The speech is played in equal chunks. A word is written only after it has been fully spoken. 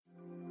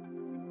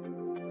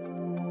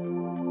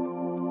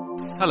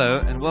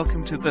Hello and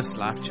welcome to this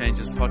Life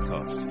Changes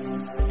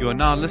podcast. You are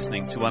now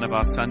listening to one of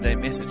our Sunday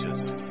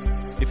messages.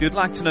 If you'd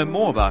like to know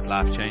more about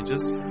Life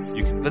Changes,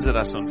 you can visit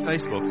us on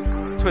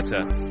Facebook,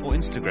 Twitter, or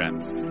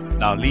Instagram.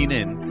 Now lean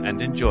in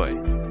and enjoy.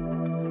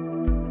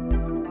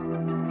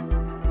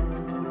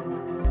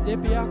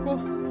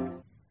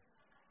 Depiako.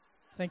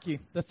 Thank you.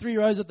 The 3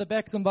 rows at the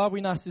back, Zimbabwe,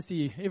 nice to see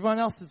you. Everyone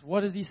else is,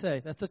 what does he say?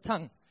 That's a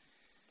tongue.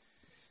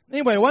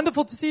 Anyway,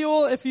 wonderful to see you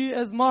all. If you,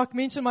 as Mark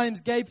mentioned, my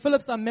name's Gabe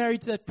Phillips. I'm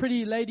married to that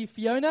pretty lady,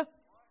 Fiona.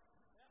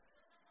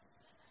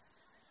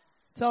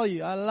 Tell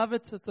you, I love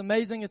it. It's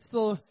amazing. It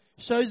still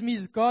shows me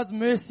God's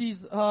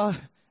mercies are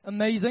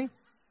amazing.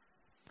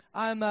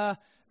 I'm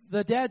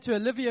the dad to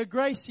Olivia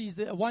Grace. She's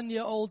 1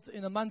 year old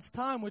in a month's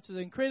time, which is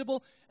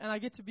incredible. And I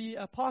get to be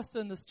a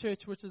pastor in this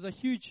church, which is a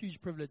huge,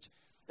 huge privilege.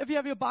 If you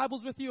have your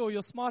Bibles with you or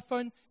your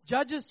smartphone,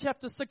 Judges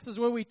chapter 6 is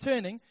where we're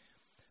turning.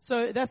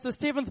 So that's the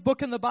 7th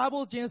book in the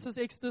Bible: Genesis,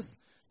 Exodus,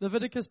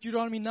 Leviticus,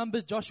 Deuteronomy,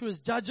 Numbers, Joshua's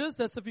Judges.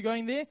 That's if you're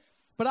going there.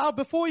 But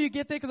before you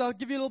get there, because I'll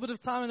give you a little bit of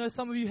time. I know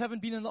some of you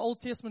haven't been in the Old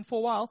Testament for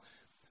a while.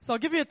 So I'll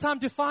give you a time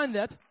to find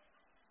that.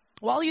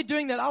 While you're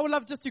doing that, I would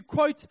love just to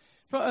quote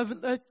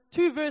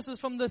 2 verses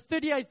from the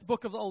 38th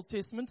book of the Old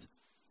Testament,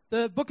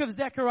 the book of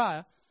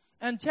Zechariah.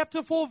 And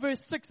chapter 4,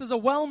 verse 6 is a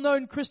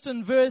well-known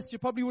Christian verse. You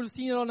probably would have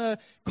seen it on a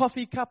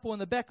coffee cup or in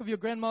the back of your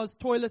grandma's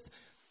toilet.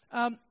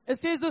 It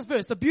says this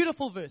verse, a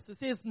beautiful verse. It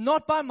says,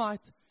 "Not by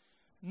might,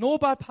 nor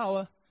by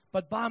power,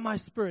 but by my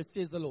Spirit,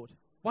 says the Lord."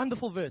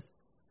 Wonderful verse.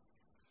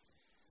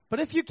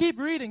 But if you keep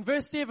reading,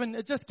 verse 7,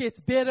 it just gets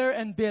better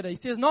and better. He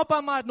says, "Not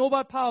by might, nor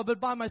by power, but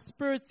by my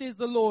Spirit, says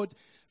the Lord."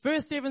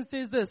 Verse 7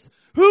 says this: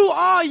 "Who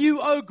are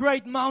you, O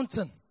great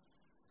mountain?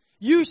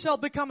 You shall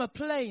become a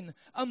plain,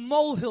 a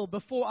molehill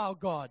before our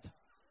God."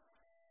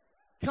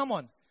 Come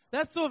on.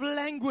 That sort of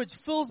language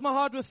fills my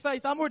heart with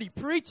faith. I'm already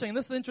preaching.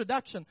 This is the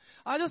introduction.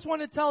 I just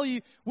want to tell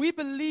you, we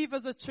believe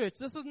as a church.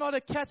 This is not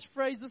a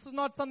catchphrase. This is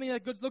not something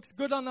that looks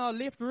good on our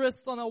left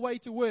wrists on our way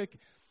to work.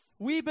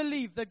 We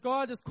believe that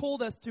God has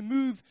called us to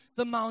move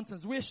the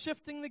mountains. We're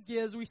shifting the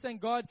gears. We're saying,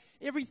 God,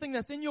 everything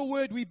that's in your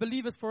word, we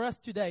believe is for us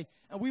today.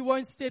 And we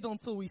won't settle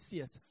until we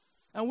see it.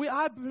 And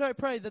I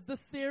pray that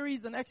this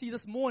series, and actually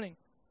this morning,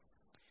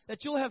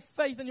 that you'll have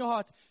faith in your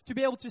heart to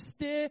be able to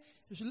stare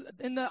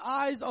in the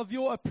eyes of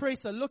your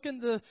oppressor. Look in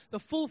the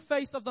full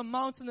face of the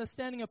mountain that's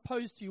standing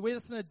opposed to you, whether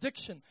it's an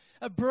addiction,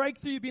 a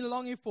breakthrough you've been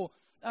longing for,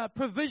 a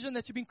provision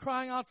that you've been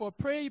crying out for, a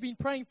prayer you've been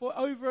praying for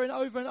over and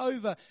over and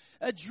over,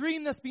 a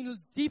dream that's been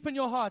deep in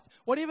your heart.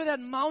 Whatever that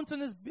mountain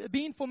has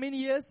been for many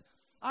years,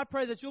 I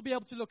pray that you'll be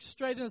able to look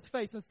straight in his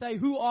face and say,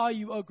 "Who are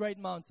you, O great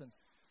mountain?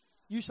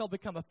 You shall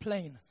become a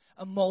plain,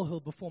 a molehill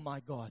before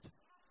my God."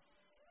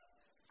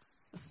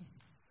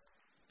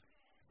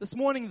 This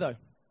morning, though,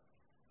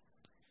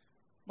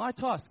 my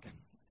task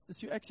is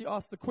to actually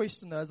ask the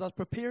question, though, as I was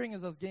preparing,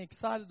 as I was getting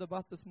excited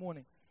about this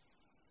morning,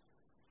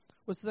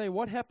 was to say,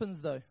 what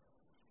happens, though?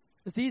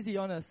 It's easy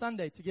on a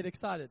Sunday to get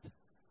excited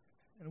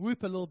and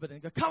whoop a little bit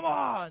and go, "Come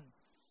on!"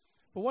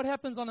 But what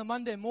happens on a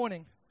Monday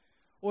morning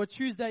or a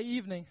Tuesday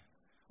evening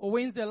or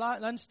Wednesday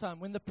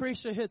lunchtime when the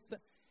pressure hits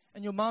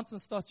and your mountain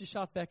starts to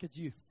shout back at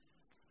you?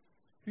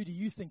 Who do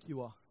you think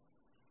you are?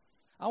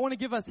 I want to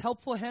give us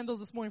helpful handles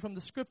this morning from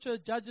the scripture,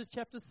 Judges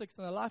chapter 6,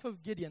 and the life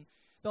of Gideon.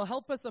 They'll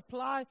help us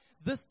apply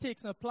this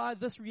text and apply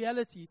this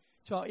reality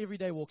to our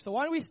everyday walk. So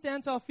why don't we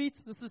stand to our feet?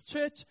 This is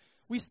church.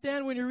 We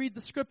stand when we read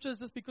the scriptures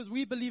just because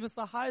we believe it's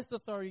the highest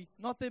authority,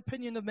 not the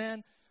opinion of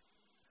man,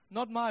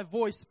 not my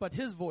voice, but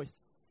his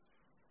voice.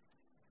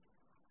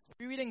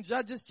 We're reading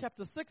Judges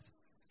chapter 6.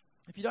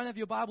 If you don't have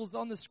your Bibles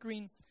on the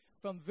screen,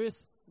 from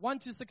verse 1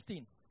 to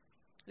 16.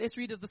 Let's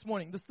read it this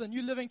morning. This is the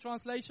New Living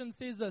Translation,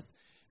 says this: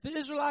 "The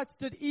Israelites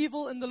did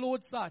evil in the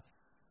Lord's sight.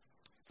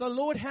 So the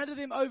Lord handed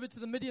them over to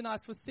the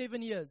Midianites for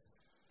 7 years.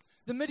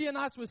 The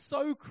Midianites were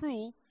so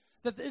cruel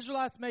that the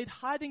Israelites made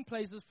hiding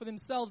places for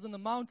themselves in the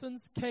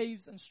mountains,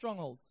 caves, and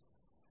strongholds.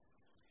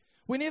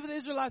 Whenever the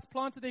Israelites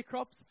planted their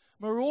crops,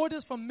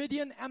 marauders from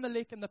Midian,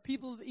 Amalek, and the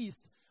people of the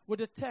east would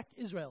attack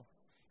Israel,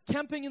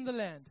 camping in the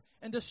land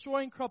and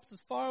destroying crops as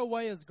far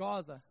away as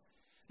Gaza.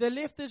 They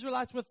left the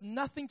Israelites with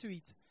nothing to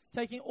eat,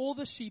 taking all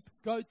the sheep,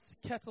 goats,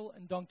 cattle,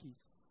 and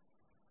donkeys.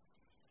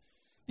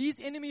 These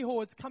enemy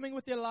hordes, coming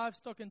with their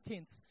livestock and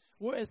tents,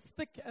 were as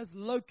thick as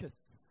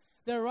locusts.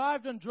 They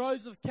arrived on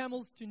droves of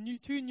camels too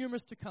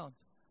numerous to count,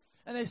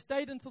 and they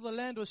stayed until the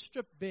land was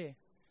stripped bare.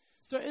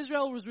 So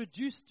Israel was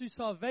reduced to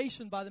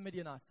starvation by the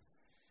Midianites.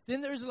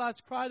 Then the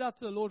Israelites cried out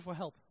to the Lord for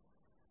help.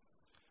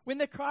 When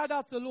they cried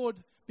out to the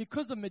Lord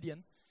because of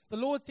Midian, the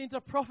Lord sent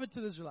a prophet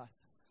to the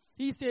Israelites.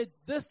 He said,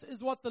 'This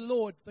is what the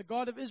Lord, the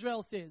God of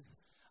Israel, says.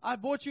 I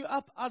brought you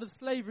up out of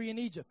slavery in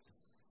Egypt.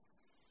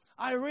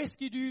 I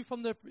rescued you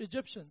from the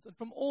Egyptians and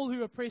from all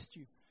who oppressed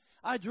you.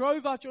 I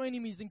drove out your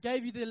enemies and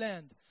gave you their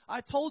land.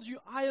 I told you,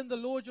 I am the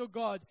Lord your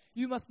God.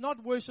 You must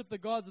not worship the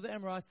gods of the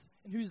Amorites,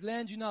 in whose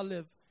land you now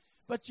live.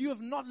 But you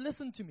have not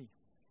listened to me.'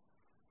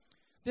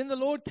 Then the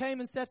Lord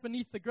came and sat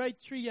beneath the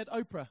great tree at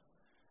Oprah."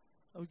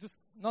 Oh, just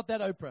not that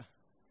Oprah.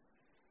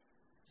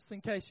 Just in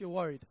case you're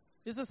worried.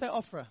 Let's just say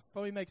Ophrah.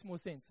 Probably makes more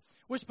sense.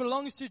 Which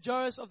belongs to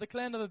Joash of the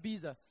clan of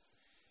Abiezer.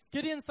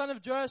 Gideon, son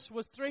of Joash,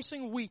 was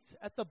threshing wheat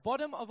at the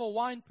bottom of a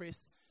winepress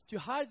to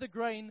hide the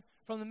grain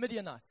from the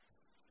Midianites.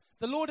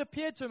 The Lord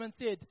appeared to him and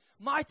said,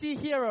 mighty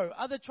hero.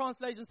 Other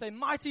translations say,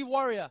 mighty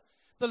warrior.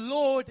 The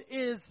Lord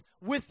is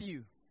with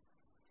you.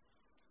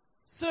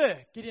 Sir,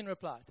 Gideon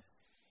replied,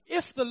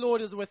 if the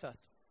Lord is with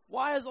us,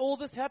 why has all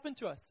this happened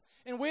to us?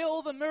 And where are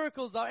all the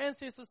miracles our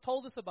ancestors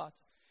told us about?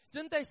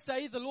 Didn't they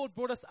say the Lord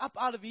brought us up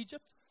out of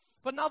Egypt?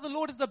 But now the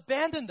Lord has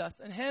abandoned us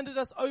and handed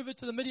us over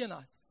to the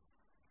Midianites.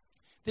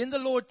 Then the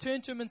Lord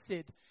turned to him and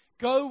said,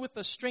 go with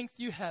the strength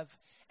you have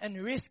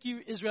and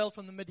rescue Israel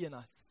from the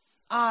Midianites.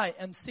 I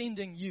am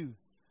sending you.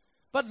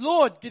 But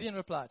Lord, Gideon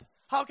replied,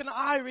 how can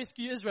I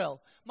rescue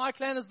Israel? My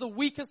clan is the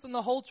weakest in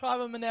the whole tribe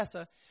of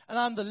Manasseh, and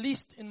I am the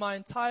least in my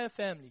entire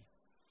family.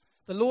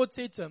 The Lord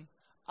said to him,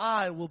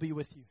 I will be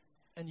with you,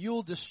 and you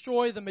will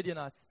destroy the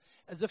Midianites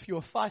as if you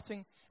were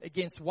fighting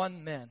against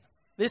one man.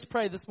 Let's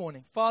pray this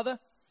morning. Father,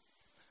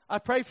 I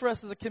pray for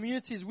us as a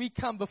community as we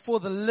come before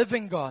the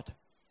living God.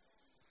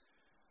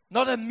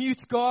 Not a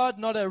mute God,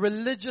 not a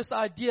religious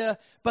idea,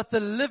 but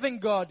the living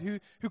God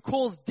who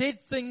calls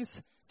dead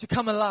things to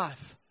come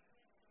alive.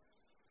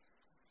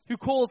 Who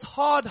calls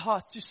hard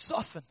hearts to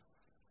soften.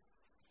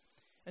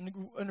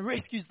 And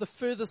rescues the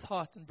furthest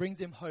heart and brings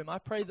them home. I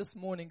pray this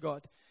morning,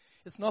 God,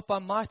 it's not by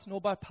might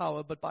nor by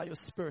power, but by your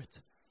Spirit.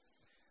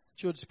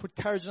 That you'll just put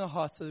courage in our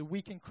hearts so that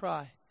we can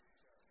cry,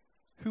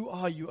 who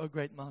are you, O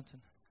great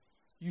mountain?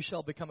 You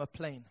shall become a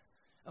plain,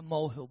 a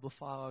molehill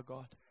before our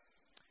God.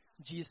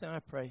 In Jesus' name I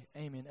pray.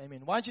 Amen.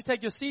 Amen. Why don't you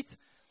take your seat?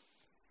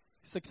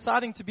 It's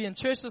exciting to be in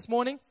church this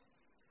morning.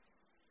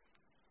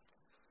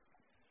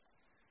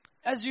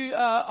 As you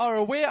are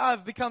aware,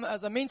 I've become,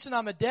 as I mentioned,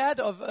 I'm a dad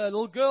of a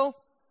little girl.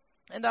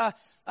 And I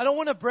don't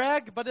want to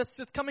brag, but it's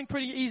coming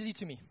pretty easy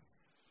to me.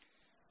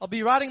 I'll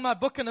be writing my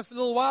book in a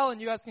little while,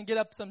 and you guys can get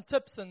up some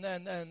tips and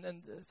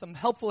some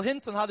helpful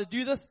hints on how to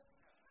do this.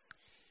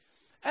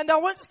 And I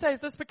want to say,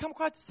 it's become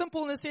quite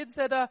simple in the sense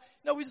that,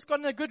 we've just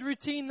gotten a good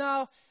routine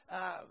now.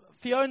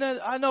 Fiona,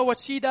 I know what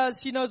she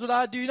does. She knows what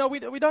I do.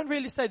 We don't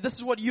really say, this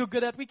is what you're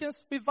good at. We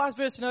vice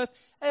versa.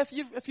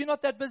 If you're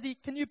not that busy,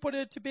 can you put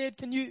her to bed?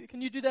 Can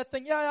you do that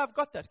thing? Yeah, I've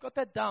got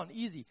that down.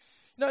 Easy.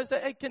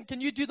 Say, hey,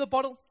 can you do the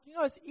bottle?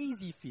 It's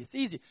easy, Fee. It's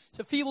easy.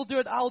 So Fee will do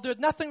it. I'll do it.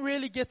 Nothing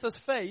really gets us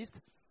phased.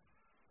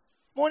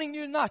 Morning,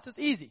 noon, night. It's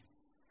easy.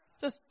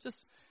 Just,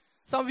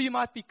 some of you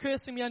might be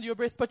cursing me under your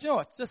breath, but you know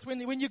what? Just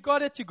when you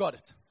got it, you got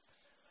it.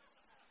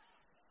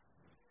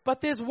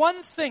 But there's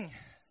one thing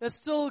that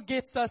still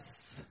gets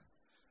us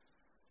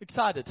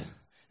excited.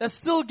 That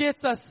still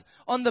gets us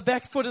on the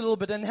back foot a little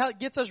bit and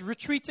gets us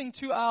retreating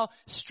to our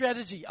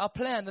strategy, our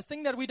plan. The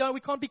thing that we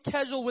can't be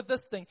casual with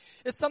this thing.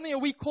 It's something that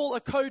we call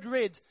a code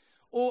red,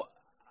 or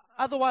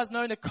otherwise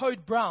known as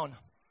code brown.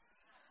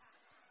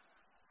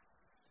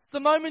 It's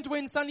the moment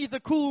when suddenly the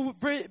cool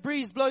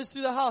breeze blows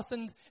through the house,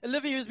 and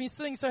Olivia, who's been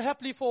sitting so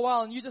happily for a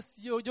while, and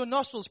your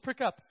nostrils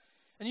prick up,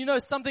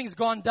 and something's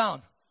gone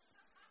down.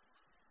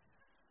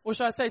 Or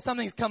should I say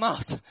something's come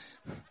out?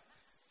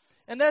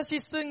 And as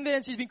she's sitting there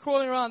and she's been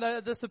crawling around,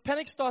 the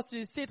panic starts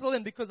to settle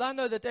in, because I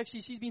know that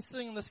actually she's been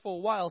sitting on this for a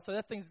while, so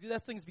that thing's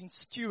been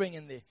stewing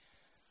in there.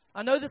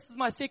 I know this is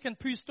my second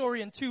poo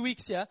story in 2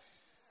 weeks here.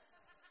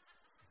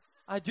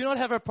 I do not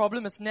have a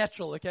problem. It's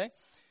natural, okay?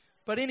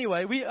 But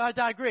anyway, I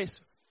digress.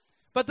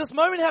 But this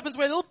moment happens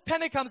where a little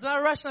panic comes, and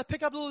I rush and I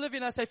pick up little Olivia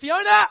and I say,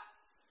 Fiona!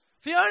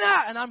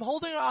 Fiona! And I'm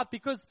holding her out,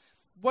 because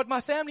what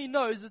my family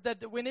knows is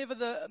that whenever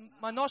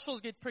my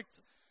nostrils get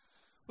pricked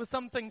with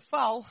something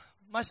foul,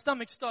 my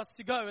stomach starts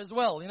to go as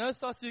well,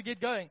 starts to get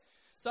going.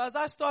 So as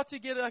I start to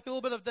get like a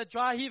little bit of that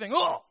dry heaving,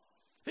 oh,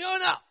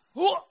 Fiona,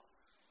 oh,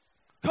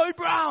 code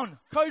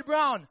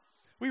brown.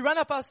 We run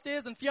up our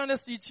stairs, and Fiona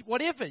says,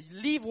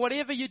 leave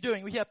whatever you're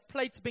doing. We hear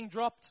plates being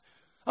dropped.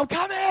 I'm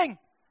coming.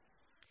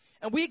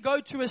 And we go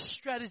to a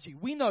strategy.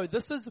 We know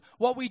this is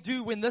what we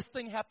do when this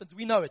thing happens.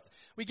 We know it.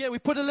 We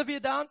put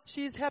Olivia down.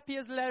 She's happy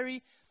as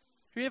Larry.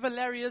 Whoever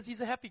Larry is, he's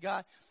a happy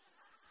guy.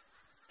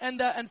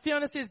 And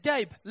Fiona says,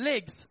 Gabe,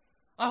 legs.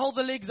 I hold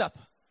the legs up,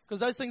 because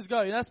those things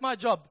go. That's my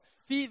job.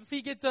 If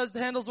he gets those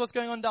handles, what's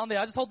going on down there,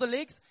 I just hold the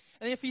legs.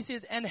 And if he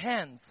says, and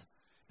hands,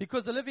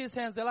 because Olivia's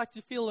hands, they like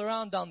to feel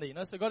around down there,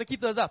 so got to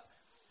keep those up.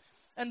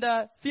 And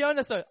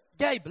Fiona, so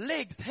Gabe,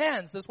 legs,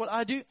 hands, that's what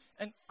I do,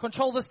 and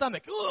control the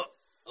stomach.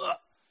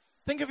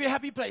 Think of your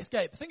happy place,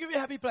 Gabe. Think of your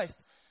happy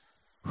place.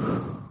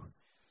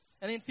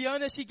 And then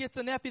Fiona, she gets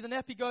the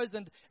nappy goes,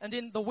 and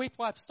then the wet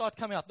wipes start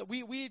coming out.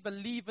 We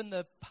believe in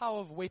the power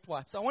of wet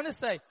wipes. I want to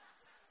say,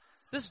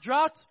 this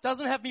drought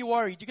doesn't have me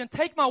worried. You can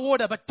take my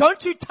water, but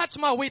don't you touch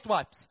my wet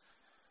wipes.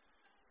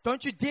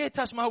 Don't you dare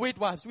touch my wet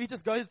wipes. We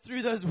just go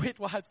through those wet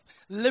wipes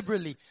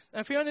liberally.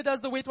 And Fiona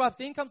does the wet wipes.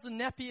 Then comes the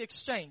nappy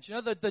exchange.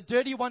 The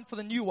dirty one for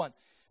the new one.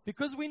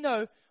 Because we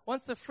know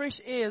once the fresh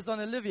air is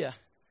on Olivia,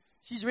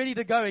 she's ready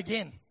to go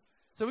again.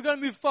 So we've got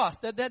to move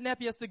fast. That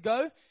nappy has to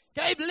go.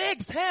 Gabe,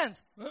 legs,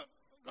 hands.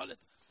 Got it.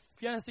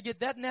 Fiona has to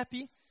get that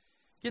nappy,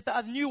 get the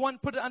other new one,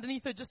 put it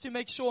underneath her just to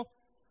make sure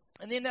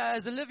And then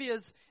as Olivia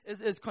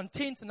is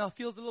content and now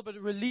feels a little bit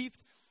relieved,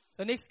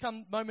 the next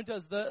moment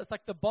is it's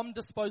like the bomb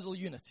disposal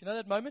unit. You know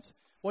that moment?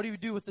 What do you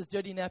do with this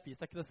dirty nappy?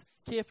 It's like this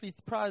carefully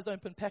prized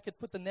open packet,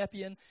 put the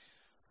nappy in,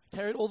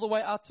 carry it all the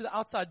way out to the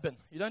outside bin.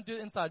 You don't do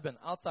the inside bin,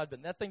 outside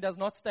bin. That thing does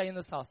not stay in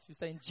this house. You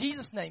say, in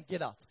Jesus' name,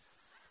 get out.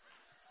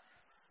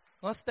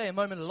 Not stay a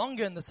moment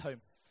longer in this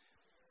home.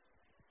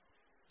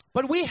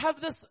 But we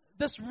have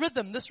this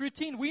rhythm, this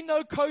routine. We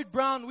know Code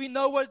Brown. We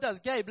know what it does.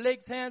 Gabe,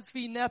 legs, hands,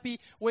 feet, nappy,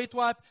 wet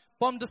wipe,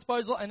 bomb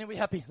disposal, and then we're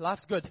happy.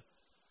 Life's good.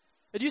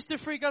 It used to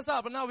freak us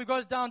out, but now we've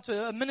got it down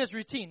to a minute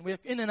routine. We're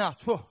in and out.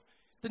 Whoa,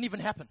 didn't even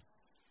happen.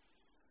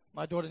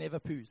 My daughter never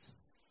poos.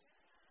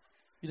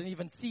 You didn't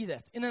even see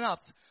that. In and out,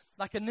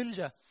 like a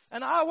ninja.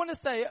 And I want to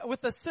say,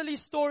 with a silly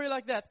story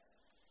like that,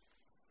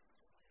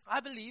 I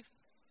believe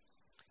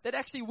that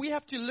actually we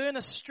have to learn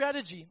a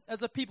strategy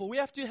as a people. We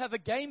have to have a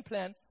game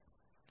plan,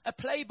 a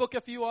playbook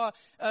if you are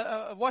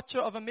a watcher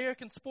of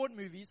American sport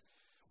movies,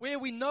 where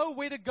we know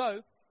where to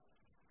go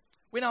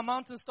when our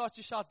mountains start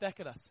to shout back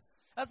at us.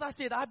 As I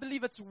said, I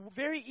believe it's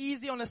very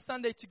easy on a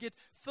Sunday to get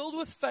filled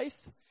with faith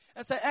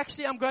and say,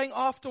 actually, I'm going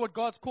after what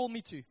God's called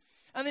me to.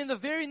 And then the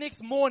very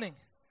next morning,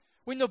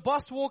 when the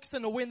boss walks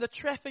in or when the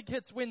traffic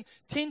hits, when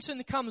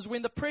tension comes,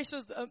 when the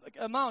pressures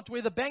amount,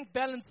 where the bank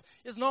balance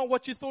is not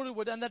what you thought it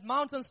would, and that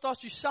mountain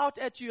starts to shout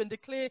at you and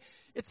declare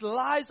its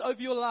lies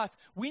over your life,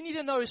 we need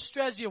to know a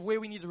strategy of where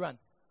we need to run.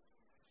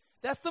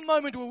 That's the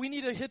moment where we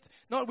need to hit,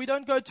 we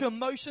don't go to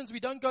emotions, we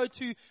don't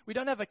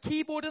have a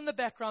keyboard in the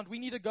background, we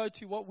need to go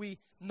to what we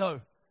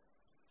know.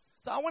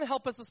 So I want to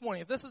help us this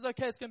morning. If this is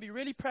okay, it's going to be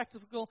really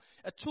practical,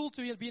 a tool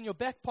to be in your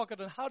back pocket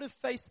on how to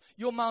face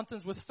your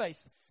mountains with faith,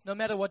 no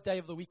matter what day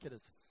of the week it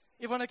is.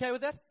 Everyone okay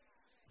with that?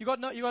 You got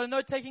a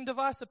note-taking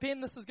device, a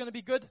pen? This is going to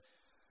be good.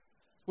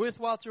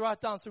 Worthwhile to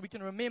write down so we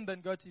can remember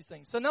and go to these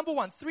things. So number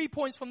 1, 3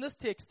 points from this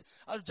text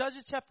out of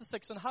Judges chapter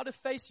 6 on how to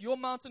face your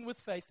mountain with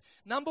faith.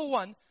 Number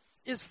 1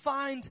 is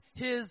find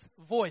his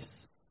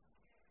voice.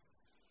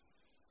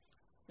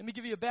 Let me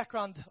give you a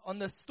background on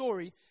this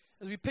story.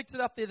 As we picked it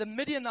up there, the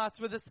Midianites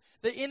were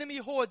the enemy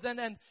hordes, and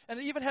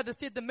it even had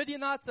said the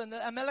Midianites and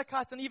the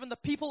Amalekites and even the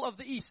people of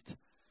the east.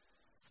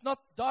 It's not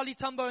Dali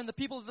Tumbo and the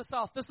people of the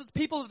south. This is the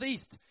people of the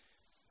east.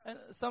 And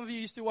some of you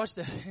used to watch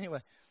that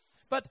anyway.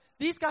 But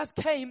these guys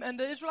came, and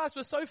the Israelites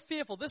were so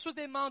fearful. This was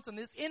their mountain,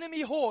 this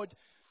enemy horde.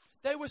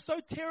 They were so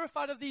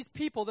terrified of these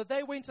people that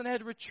they went and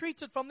had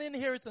retreated from their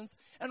inheritance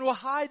and were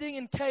hiding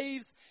in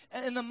caves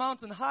and in the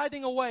mountain,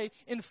 hiding away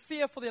in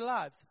fear for their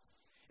lives.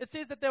 It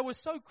says that they were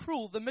so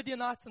cruel, the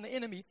Midianites and the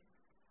enemy,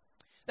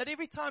 that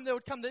every time they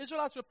would come, the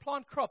Israelites would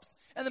plant crops,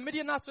 and the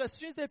Midianites, as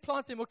soon as they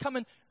planted them, would come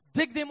and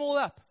dig them all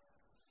up,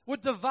 would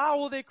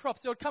devour their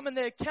crops. They would come and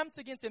they camped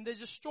against them. They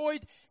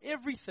destroyed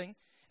everything,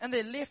 and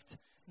they left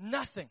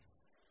nothing.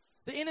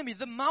 The enemy,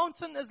 the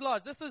mountain is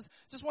large. This is,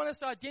 just want us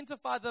to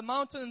identify the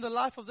mountain in the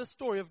life of this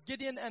story of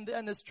Gideon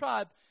and his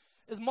tribe,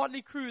 his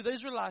motley crew, the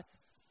Israelites.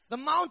 The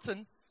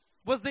mountain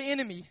was the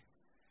enemy.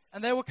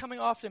 And they were coming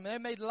after him. And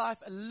they made life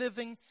a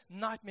living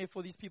nightmare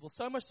for these people.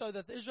 So much so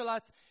that the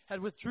Israelites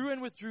had withdrew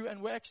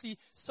and were actually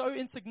so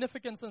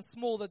insignificant and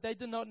small that they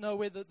did not know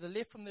where the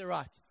left from their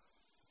right.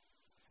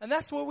 And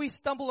that's where we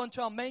stumble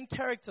onto our main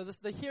character,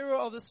 the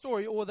hero of the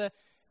story, or the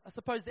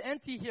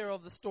anti-hero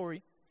of the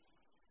story,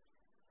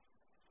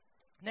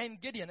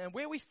 named Gideon. And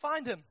where we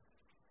find him,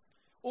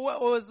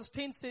 or as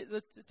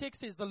the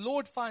text says, the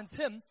Lord finds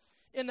him,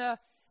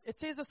 it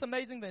says this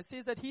amazing thing. It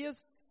says that he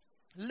is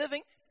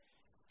living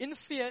in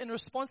fear in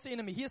response to the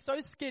enemy. He is so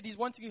scared, he's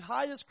wanting to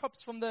hide his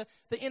crops from the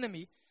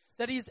enemy,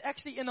 that he's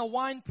actually in a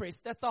wine press.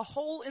 That's a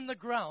hole in the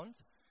ground,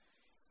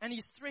 and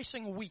he's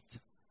threshing wheat.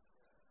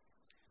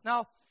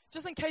 Now,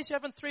 just in case you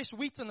haven't threshed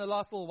wheat in the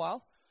last little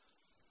while,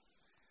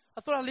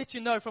 I thought I'd let you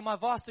know from my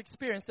vast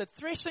experience that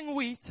threshing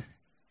wheat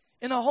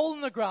in a hole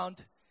in the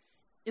ground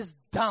is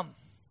dumb.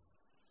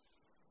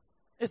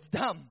 It's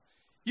dumb.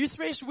 You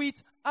thresh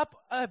wheat up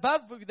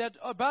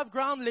above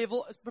ground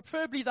level,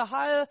 preferably the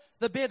higher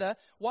the better.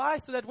 Why?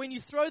 So that when you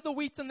throw the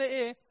wheat in the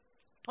air,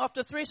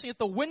 after threshing it,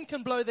 the wind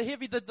can blow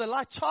the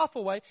light chaff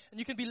away, and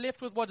you can be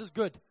left with what is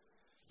good.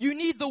 You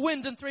need the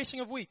wind in threshing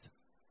of wheat.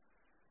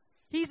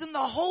 He's in the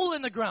hole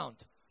in the ground.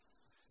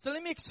 So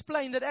let me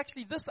explain that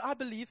actually this, I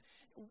believe,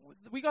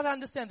 we got to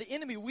understand the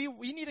enemy.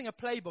 We're needing a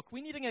playbook.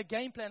 We're needing a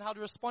game plan how to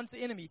respond to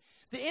the enemy.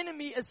 The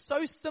enemy is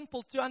so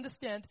simple to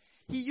understand.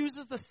 He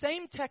uses the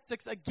same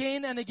tactics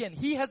again and again.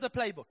 He has a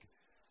playbook.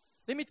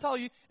 Let me tell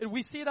you,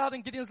 we see it out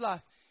in Gideon's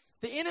life.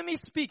 The enemy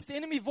speaks. The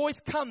enemy voice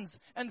comes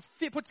and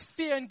puts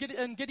fear in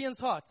Gideon's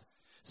heart.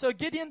 So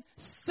Gideon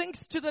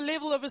sinks to the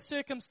level of his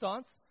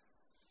circumstance,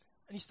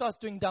 and he starts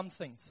doing dumb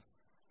things.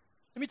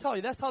 Let me tell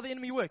you, that's how the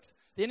enemy works.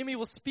 The enemy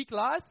will speak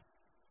lies.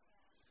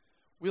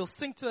 We'll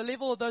sink to the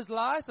level of those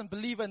lies and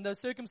believe in those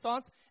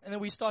circumstances, and then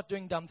we start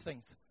doing dumb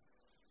things.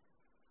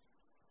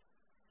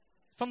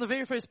 From the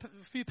very first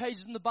few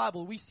pages in the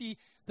Bible, we see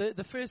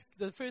the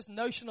first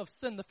notion of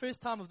sin, the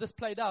first time of this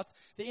played out.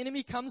 The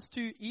enemy comes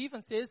to Eve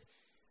and says,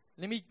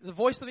 the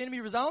voice of the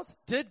enemy resounds.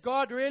 Did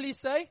God really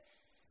say?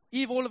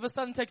 Eve all of a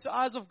sudden takes her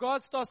eyes off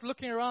God, starts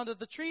looking around at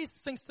the trees,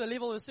 sinks to the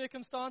level of the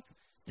circumstance,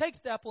 takes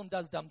the apple and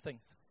does dumb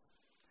things.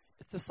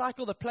 It's a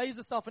cycle that plays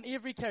itself in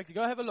every character.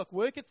 Go have a look.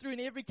 Work it through in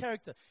every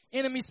character.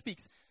 Enemy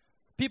speaks.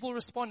 People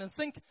respond and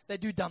sync. They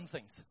do dumb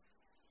things.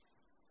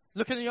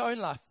 Look at your own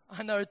life.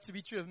 I know it to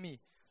be true of me.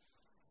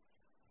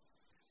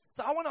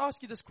 So I want to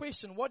ask you this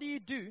question. What do you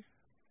do?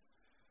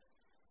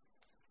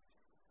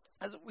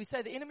 As we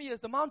say,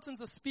 the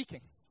mountains are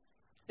speaking.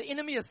 The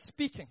enemy is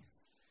speaking.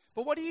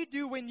 But what do you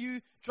do when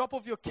you drop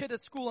off your kid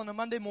at school on a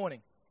Monday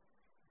morning?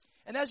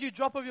 And as you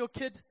drop off your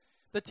kid,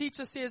 the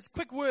teacher says,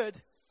 quick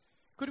word,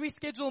 could we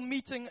schedule a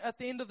meeting at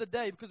the end of the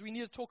day because we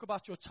need to talk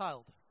about your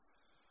child?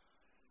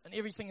 And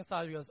everything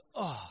inside of you goes,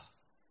 oh.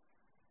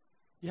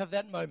 You have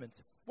that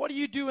moment. What do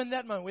you do in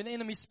that moment when the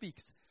enemy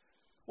speaks?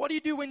 What do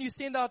you do when you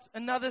send out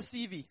another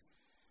CV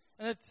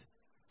and it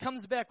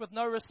comes back with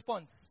no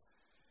response?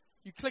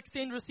 You click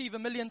send receive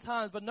 1 million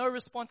times, but no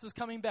response is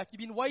coming back.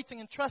 You've been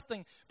waiting and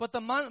trusting, but the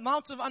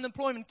amount of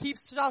unemployment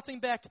keeps shouting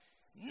back,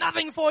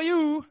 nothing for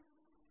you.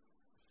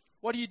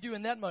 What do you do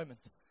in that moment?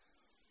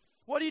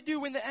 What do you do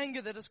when the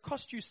anger that has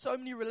cost you so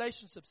many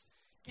relationships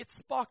gets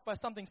sparked by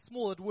something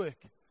small at work?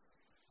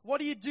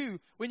 What do you do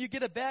when you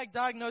get a bad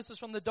diagnosis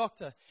from the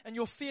doctor and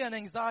your fear and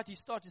anxiety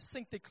start to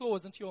sink their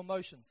claws into your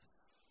emotions?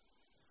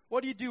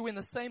 What do you do when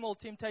the same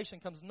old temptation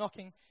comes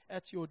knocking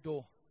at your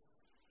door?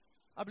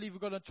 I believe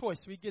we've got a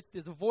choice.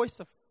 There's a voice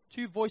of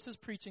two voices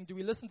preaching. Do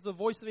we listen to the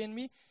voice of the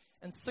enemy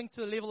and sink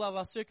to the level of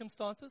our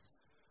circumstances?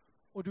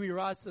 Or do we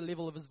rise to the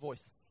level of his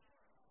voice?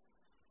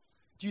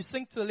 Do you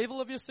sink to the level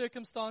of your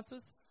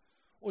circumstances?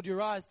 Or do you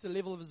rise to the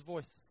level of his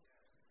voice?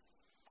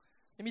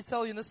 Let me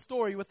tell you in this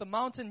story, with the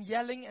mountain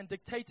yelling and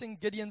dictating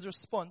Gideon's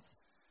response,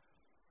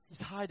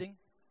 he's hiding.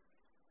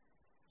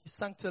 He's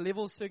sunk to a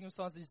level of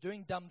circumstances. He's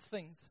doing dumb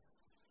things.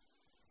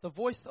 The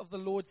voice of the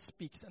Lord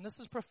speaks. And this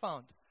is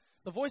profound.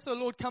 The voice of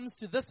the Lord comes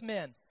to this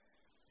man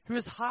who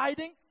is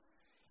hiding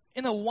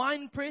in a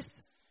wine press,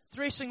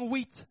 threshing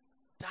wheat.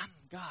 Dumb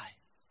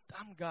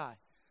guy.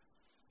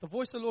 The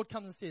voice of the Lord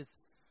comes and says,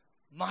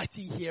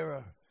 mighty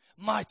hero,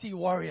 mighty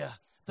warrior,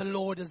 the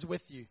Lord is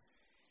with you.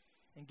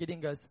 And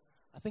Gideon goes,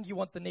 I think you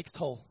want the next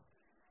hole.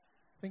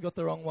 I think you got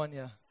the wrong one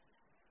here.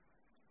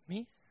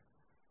 Me?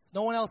 There's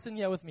no one else in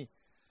here with me.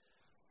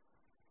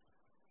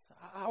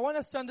 I want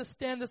us to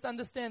understand this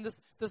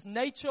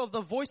nature of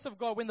the voice of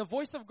God. When the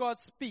voice of God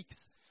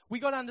speaks, we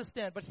got to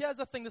understand. But here's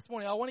the thing this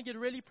morning. I want to get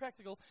really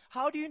practical.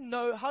 How do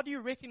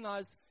you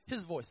recognize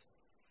his voice?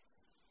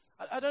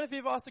 I don't know if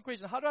you've ever asked the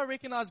question, how do I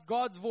recognize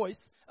God's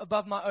voice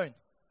above my own?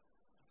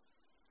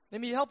 Let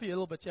me help you a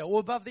little bit here,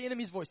 or above the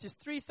enemy's voice. There's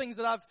 3 things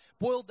that I've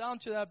boiled down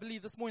to that I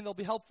believe this morning they'll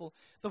be helpful.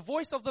 The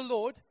voice of the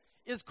Lord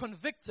is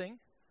convicting,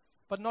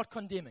 but not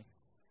condemning.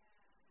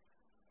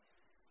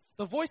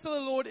 The voice of the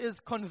Lord is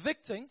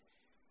convicting.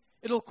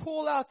 It'll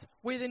call out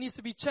where there needs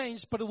to be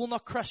change, but it will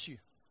not crush you.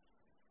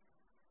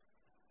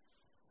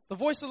 The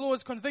voice of the Lord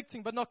is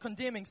convicting, but not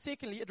condemning.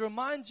 Secondly,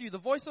 the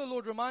voice of the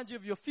Lord reminds you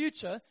of your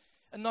future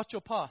and not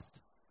your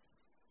past.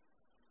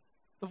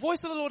 The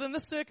voice of the Lord in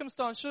this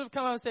circumstance should have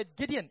come out and said,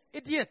 Gideon,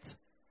 idiot,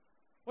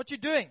 what you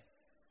doing?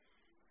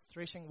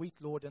 Threshing wheat,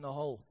 Lord, in a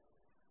hole.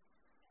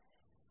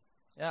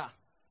 Yeah,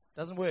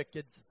 doesn't work,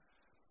 kids.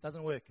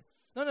 Doesn't work.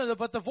 No,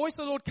 but the voice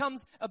of the Lord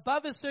comes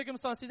above his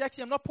circumstances.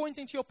 Actually, I'm not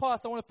pointing to your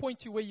past. I want to point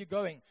to where you're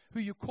going, who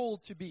you're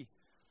called to be.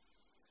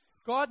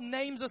 God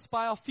names us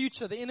by our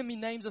future. The enemy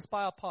names us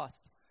by our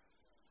past.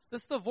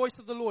 This is the voice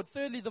of the Lord.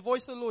 Thirdly, the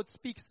voice of the Lord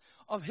speaks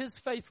of his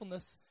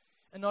faithfulness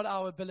and not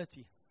our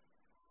ability.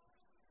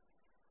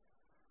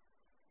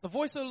 The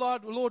voice of the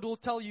Lord will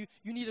tell you,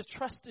 you need to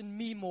trust in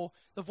me more.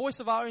 The voice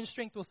of our own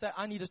strength will say,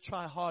 I need to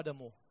try harder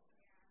more.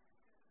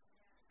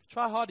 If you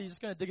try harder, you're just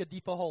going to dig a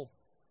deeper hole.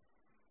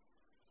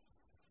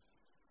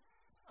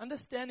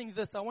 Understanding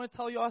this, I want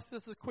to ask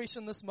this a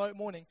question this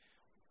morning.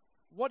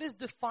 What is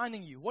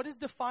defining you? What is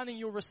defining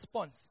your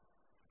response?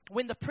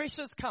 When the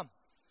pressures come,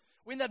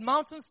 when that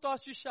mountain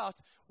starts to shout,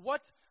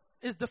 what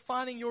is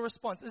defining your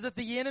response? Is it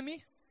the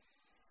enemy?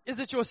 Is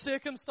it your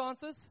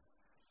circumstances?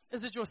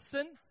 Is it your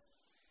sin?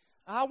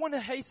 I want to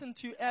hasten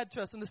to add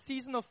to us in the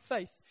season of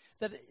faith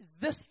that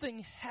this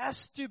thing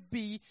has to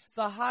be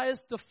the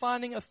highest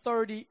defining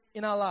authority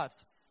in our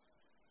lives.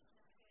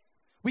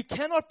 We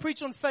cannot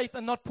preach on faith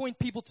and not point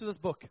people to this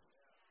book.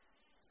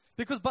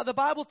 Because the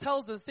Bible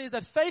tells us, says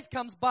that faith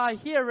comes by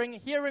hearing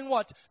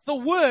what? The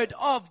word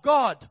of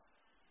God.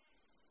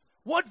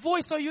 What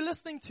voice are you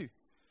listening to?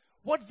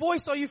 What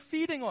voice are you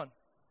feeding on?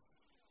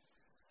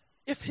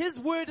 If his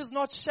word is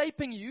not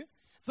shaping you,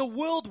 the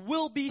world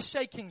will be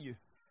shaking you.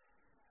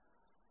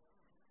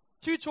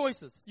 2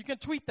 choices. You can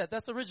tweet that.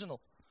 That's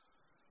original.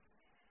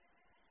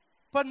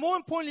 But more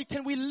importantly,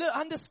 can we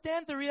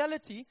understand the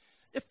reality?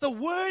 If the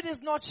word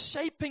is not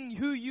shaping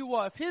who you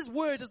are, if his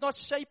word is not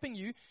shaping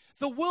you,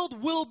 the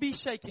world will be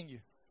shaking you.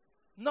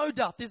 No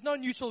doubt. There's no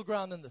neutral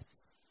ground in this.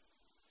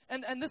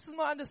 And this is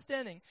my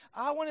understanding.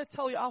 I want to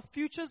tell you, our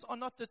futures are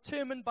not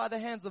determined by the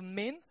hands of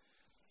men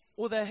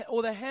or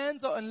the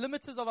hands or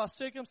limiters of our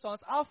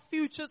circumstance. Our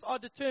futures are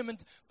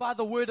determined by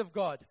the word of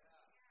God.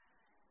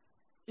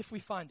 if we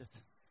find it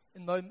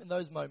in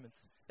those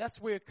moments. That's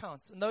where it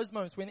counts. In those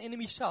moments when the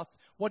enemy shouts,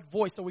 what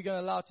voice are we going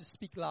to allow to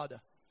speak louder?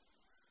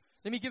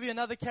 Let me give you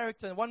another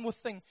character and one more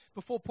thing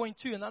before point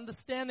 2, an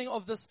understanding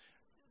of this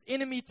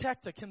enemy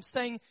tactic. Him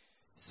saying,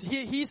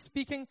 he's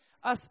speaking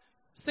us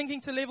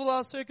sinking to level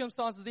our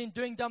circumstances, then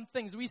doing dumb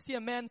things. We see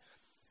a man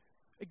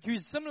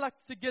who's similar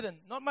to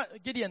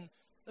Gideon,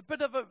 a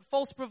bit of a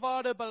false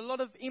bravado, but a lot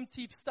of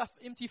empty stuff,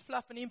 empty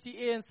fluff and empty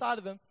air inside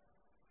of him.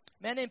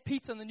 A man named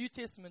Peter in the New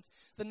Testament.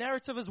 The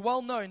narrative is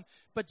well known,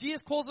 but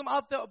Jesus calls him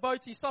out the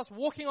boat. He starts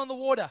walking on the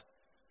water.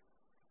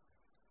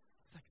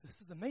 It's like,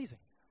 this is amazing.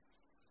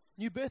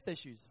 New birthday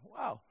shoes.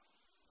 Wow.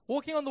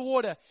 Walking on the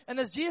water. And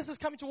as Jesus is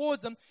coming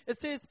towards him, it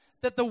says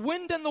that the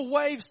wind and the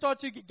waves start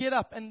to get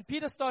up. And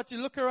Peter starts to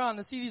look around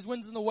and see these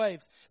winds and the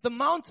waves. The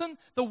mountain,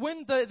 the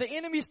wind, the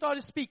enemy start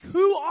to speak.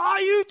 Who are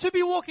you to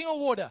be walking on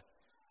water?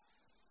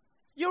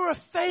 You're a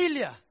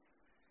failure.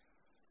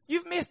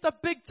 You've messed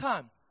up big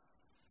time.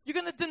 You're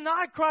going to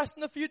deny Christ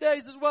in a few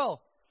days as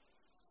well.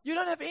 You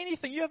don't have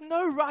anything. You have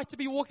no right to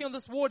be walking on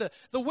this water.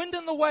 The wind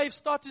and the waves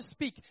start to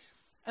speak.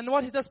 And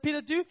what does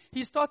Peter do?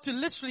 He starts to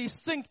literally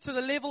sink to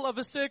the level of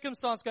a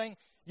circumstance going,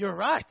 you're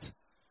right.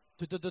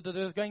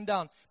 It's going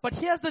down. But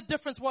here's the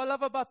difference, what I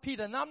love about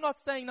Peter. And I'm not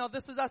saying now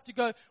this is us to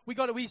go, we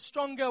got to be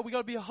stronger, we got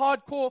to be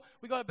hardcore,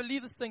 we got to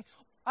believe this thing.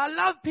 I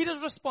love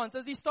Peter's response.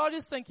 As he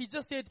started to sink, he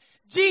just said,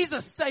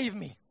 Jesus, save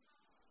me.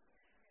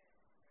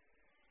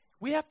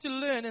 We have to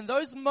learn in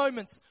those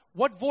moments,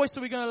 what voice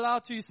are we going to allow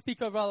to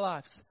speak over our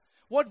lives?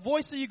 What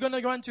voice are you going to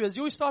run to as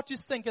you start to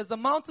sink, as the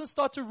mountains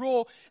start to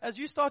roar, as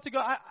you start to go,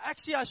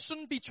 I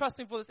shouldn't be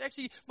trusting for this.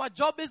 Actually, my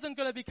job isn't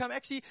going to become,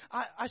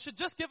 I should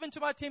just give in to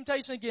my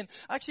temptation again.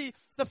 Actually,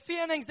 the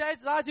fear and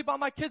anxiety about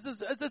my kids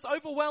is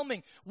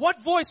overwhelming.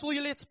 What voice will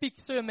you let speak,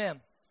 sir,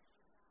 ma'am?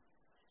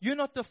 You're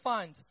not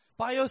defined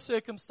by your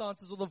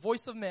circumstances or the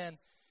voice of man.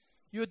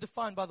 You are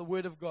defined by the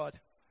word of God.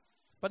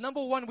 But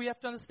number one, we have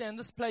to understand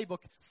this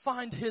playbook.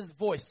 Find his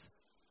voice.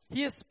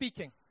 He is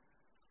speaking.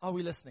 Are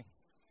we listening?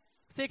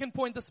 Second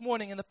point this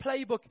morning in the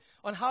playbook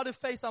on how to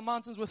face our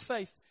mountains with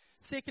faith.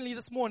 Secondly,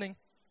 this morning,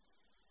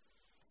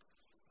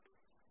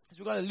 is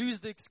we've got to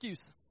lose the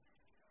excuse.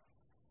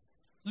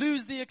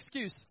 Lose the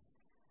excuse.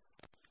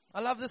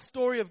 I love this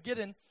story of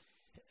Gideon.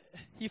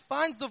 He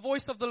finds the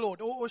voice of the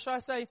Lord. Or should I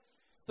say,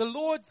 the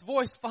Lord's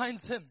voice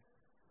finds him.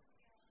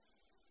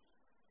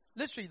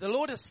 Literally, the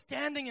Lord is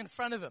standing in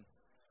front of him.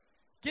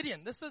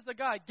 Gideon, this is the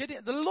guy.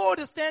 Gideon, the Lord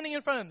is standing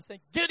in front of him saying,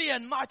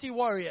 Gideon, mighty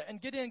warrior.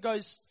 And Gideon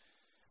goes,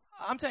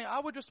 I'm telling you,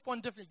 I would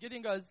respond differently.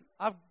 Gideon goes,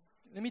 let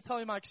me tell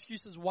you my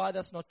excuses why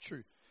that's not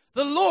true.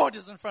 The Lord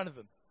is in front of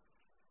him.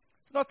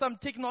 It's not some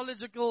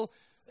technological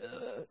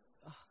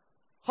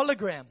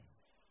hologram.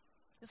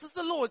 This is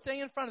the Lord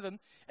standing in front of him.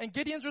 And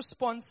Gideon's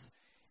response,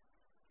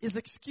 his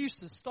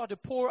excuses start to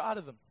pour out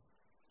of him.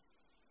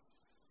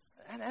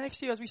 And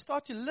actually, as we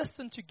start to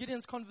listen to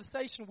Gideon's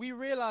conversation, we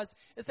realize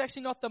it's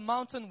actually not the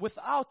mountain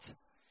without,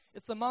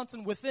 it's the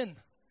mountain within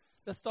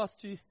that starts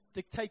to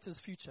dictate his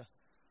future.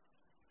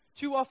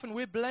 Too often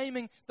we're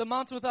blaming the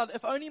mountain without,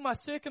 if only my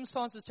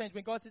circumstances change,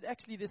 when God says,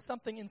 actually, there's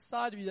something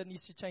inside of you that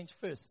needs to change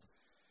first.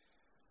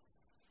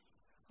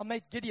 Our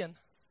mate Gideon,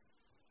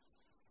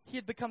 he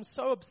had become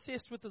so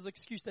obsessed with his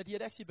excuse that he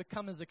had actually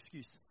become his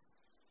excuse.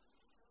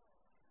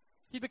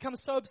 He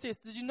becomes so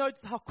obsessed. Did you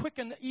notice how quick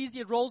and easy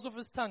it rolls off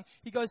his tongue?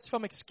 He goes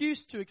from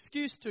excuse to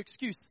excuse to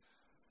excuse.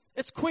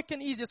 It's quick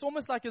and easy. It's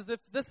almost like as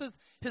if this is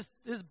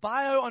his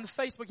bio on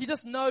Facebook. He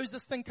just knows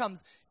this thing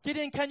comes.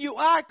 Gideon, can you?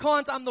 I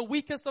can't. I'm the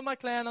weakest of my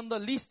clan. I'm the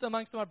least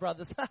amongst my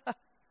brothers.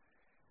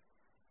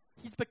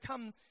 He's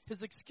become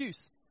his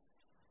excuse.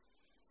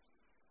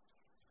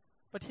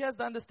 But here's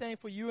the understanding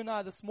for you and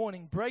I this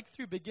morning.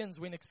 Breakthrough begins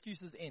when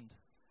excuses end.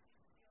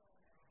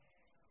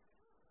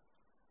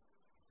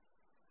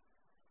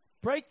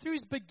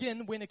 Breakthroughs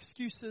begin when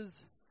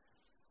excuses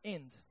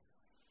end.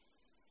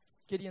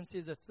 Gideon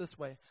says it this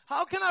way.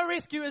 How can I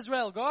rescue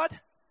Israel, God?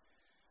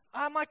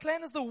 My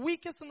clan is the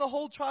weakest in the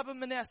whole tribe of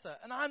Manasseh,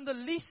 and I'm the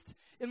least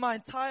in my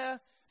entire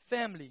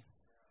family.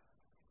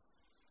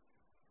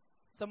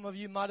 Some of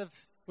you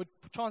would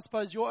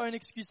transpose your own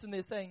excuse in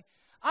there saying,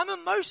 I'm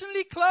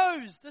emotionally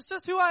closed. That's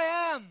just who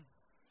I am.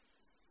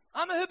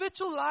 I'm a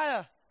habitual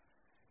liar.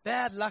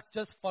 Bad luck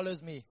just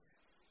follows me.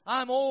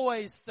 I'm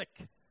always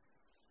sick.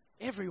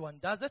 Everyone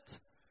does it.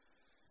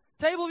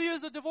 Tableview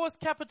is the divorce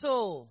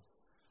capital.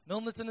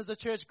 Milnerton is the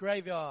church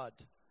graveyard.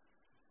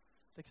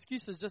 The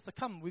excuses just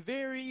come.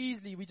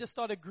 We just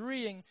start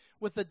agreeing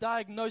with the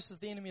diagnosis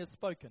the enemy has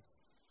spoken.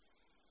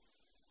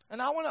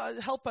 And I want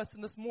to help us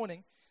in this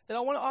morning, that I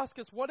want to ask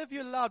us, what have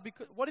you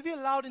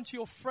allowed into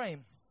your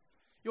frame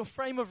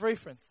of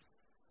reference?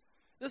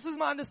 This is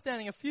my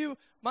understanding. A few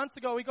months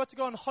ago, we got to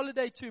go on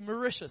holiday to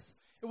Mauritius.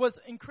 It was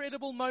an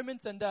incredible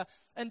moment,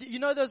 and you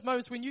know those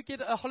moments when you get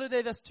a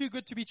holiday that's too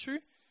good to be true,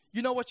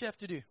 you know what you have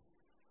to do.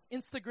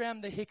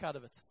 Instagram the heck out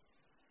of it.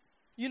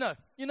 You know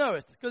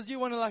it, because you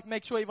want to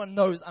make sure everyone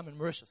knows I'm in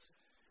Mauritius.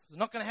 It's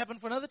not going to happen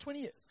for another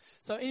 20 years.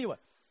 So anyway.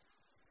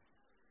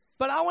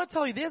 But I want to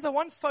tell you, there's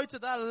one photo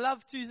that I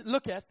love to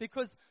look at,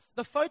 because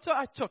The photo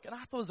I took, and I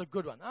thought it was a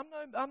good one.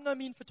 I'm no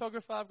mean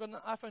photographer. I've got an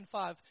iPhone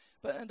 5,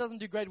 but it doesn't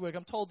do great work.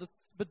 I'm told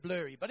it's a bit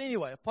blurry. But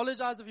anyway,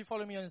 apologize if you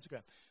follow me on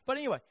Instagram. But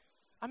anyway,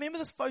 I remember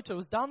this photo. It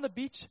was down the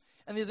beach,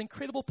 and there's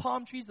incredible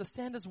palm trees. The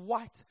sand is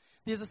white.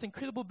 There's this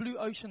incredible blue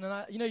ocean,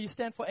 and you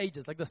stand for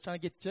ages like this, trying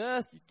to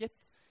get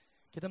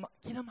him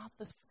out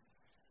this.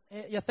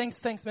 Yeah,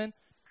 thanks, man.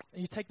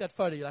 And you take that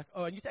photo. You're like,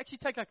 oh, and you actually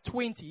take like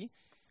 20,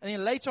 and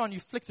then later on you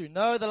flick through.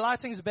 No, the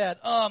lighting's bad.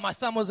 Oh, my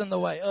thumb was in the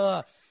way.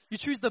 You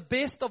choose the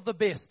best of the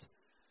best.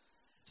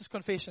 Just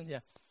confession, yeah.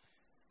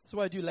 That's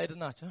what I do late at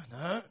night.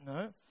 Oh,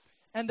 no.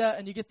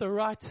 And you get the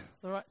right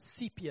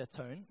sepia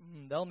tone.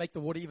 They'll make the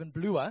water even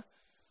bluer.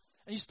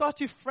 And you start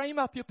to frame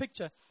up your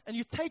picture, and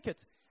you take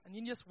it, and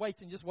you just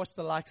wait and just watch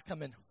the likes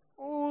come in.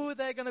 Oh,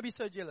 they're going to be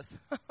so jealous.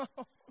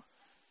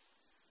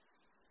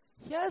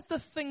 Here's the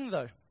thing,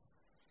 though.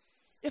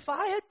 If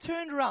I had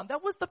turned around,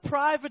 that was the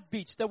private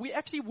beach that we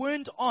actually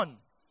weren't on.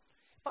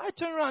 If I had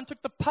turned around and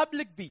took the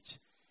public beach,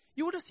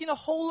 you would have seen a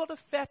whole lot of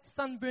fat,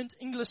 sunburnt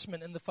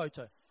Englishmen in the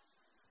photo.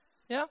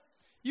 Yeah?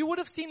 You would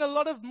have seen a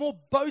lot of more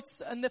boats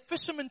and the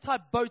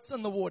fisherman-type boats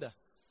in the water.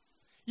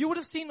 You would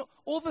have seen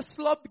all the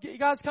slob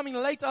guys coming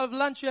late out of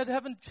lunch who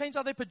haven't changed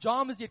out their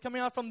pajamas yet,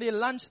 coming out from their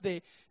lunch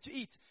there to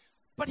eat.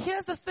 But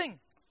here's the thing.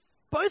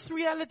 Both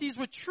realities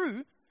were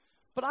true,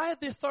 but I had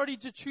the authority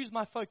to choose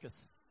my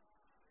focus.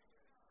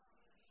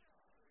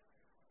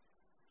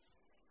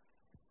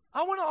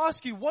 I want to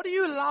ask you, what are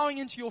you allowing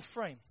into your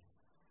frame?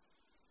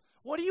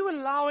 What are you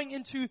allowing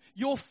into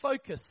your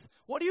focus?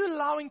 What are you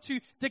allowing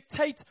to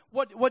dictate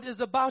what is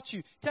about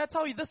you? Can I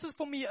tell you, this is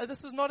for me,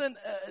 this is not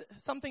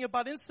something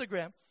about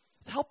Instagram.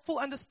 It's helpful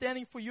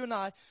understanding for you and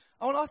I.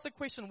 I want to ask the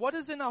question, what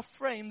is in our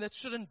frame that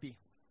shouldn't be?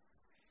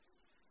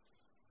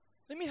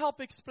 Let me help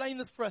explain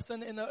this for us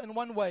in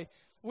one way.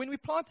 When we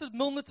planted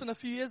Milnerton a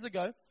few years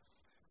ago,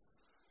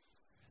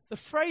 the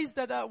phrase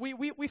that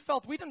we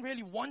felt we didn't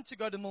really want to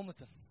go to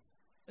Milnerton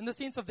in the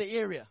sense of the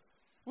area.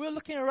 We were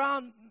looking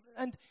around,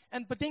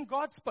 but then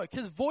God spoke.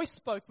 His voice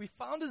spoke. We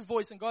found His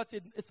voice, and God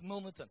said, it's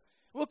Milnerton.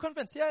 We were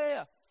convinced,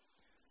 yeah.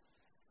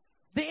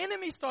 The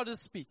enemy started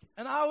to speak.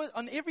 And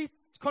on every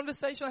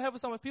conversation I have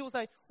with someone, people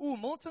say, ooh,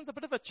 Milnerton's a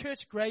bit of a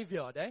church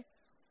graveyard, eh? I'm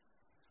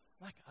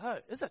like, oh,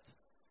 is it?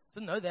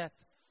 Didn't know that.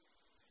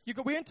 We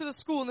went to the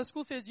school, and the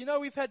school says,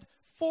 we've had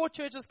 4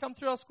 churches come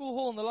through our school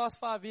hall in the last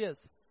 5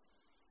 years.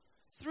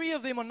 3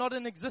 of them are not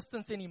in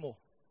existence anymore.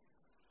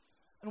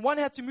 And one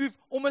had to move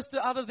almost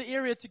out of the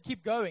area to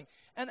keep going.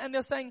 And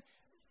they're saying,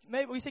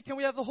 maybe we said, can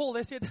we have the hall?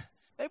 They said,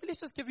 maybe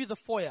let's just give you the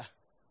foyer.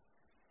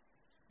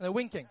 And they're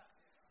winking.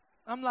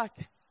 I'm like,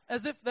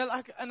 as if they're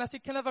like, and I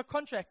said, can I have a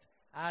contract?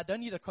 I don't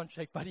need a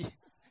contract, buddy.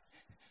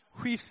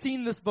 We've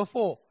seen this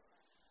before.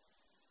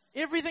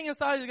 Everything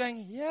inside is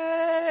going,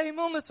 yay,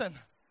 Milnerton.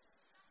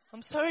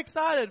 I'm so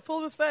excited,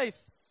 full of faith.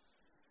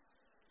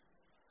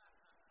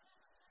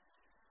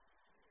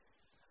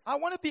 I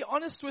want to be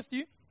honest with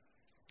you.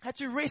 I had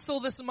to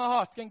wrestle this in my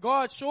heart. Going,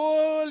 God,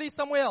 surely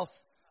somewhere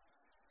else.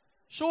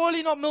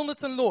 Surely not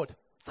Milnerton, Lord.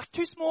 It's like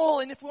too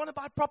small, and if we want to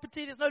buy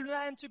property, there's no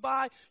land to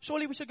buy.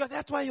 Surely we should go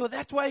that way or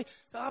that way.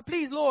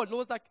 Please, Lord.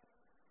 Lord's like,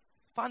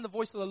 find the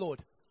voice of the Lord.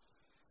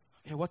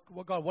 Okay, what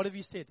God, what have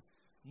you said?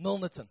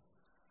 Milnerton.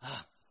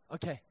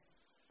 Okay.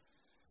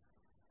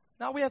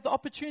 Now we have the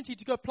opportunity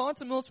to go plant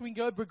a Milnerton. We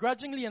can go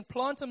begrudgingly and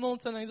plant a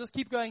Milnerton and just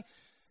keep going.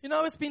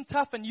 It's been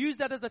tough, and use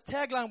that as a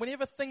tagline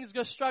whenever things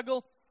go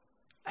struggle.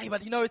 Hey,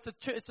 but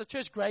it's a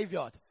church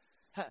graveyard.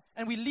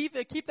 And we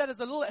keep that as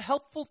a little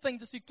helpful thing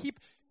just to keep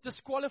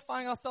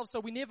disqualifying ourselves so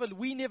we never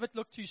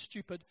look too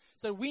stupid,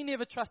 so we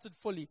never trusted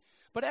fully.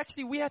 But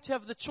actually we had to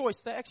have the choice.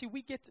 So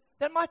actually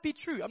that might be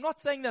true. I'm not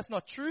saying that's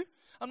not true.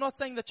 I'm not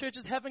saying the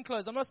churches haven't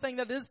closed. I'm not saying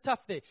that it is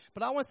tough there.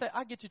 But I want to say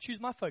I get to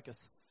choose my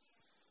focus.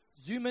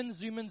 Zoom in.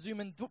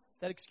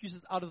 That excuse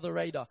is out of the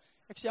radar.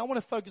 Actually, I want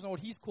to focus on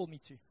what He's called me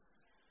to.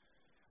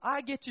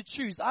 I get to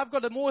choose. I've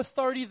got more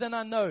authority than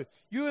I know.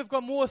 You have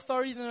got more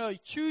authority than I know.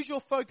 Choose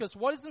your focus.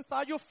 What is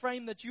inside your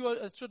frame that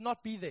should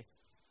not be there?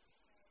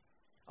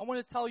 I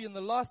want to tell you, in the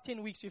last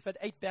 10 weeks, we've had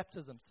 8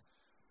 baptisms.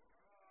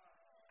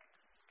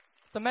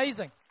 It's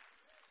amazing.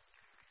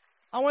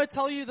 I want to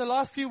tell you, the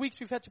last few weeks,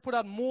 we've had to put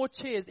out more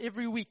chairs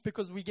every week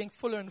because we're getting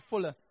fuller and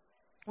fuller.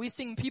 We're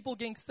seeing people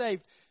getting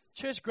saved.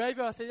 Church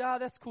graveyard, I said,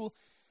 that's cool.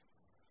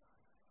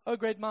 Oh,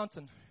 great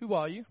mountain, who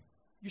are you?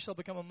 You shall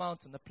become a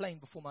mountain, a plain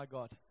before my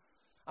God.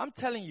 I'm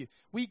telling you,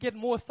 we get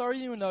more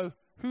authority when we know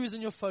who is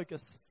in your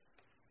focus.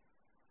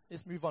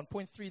 Let's move on.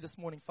 Point 3 this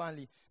morning,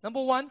 finally.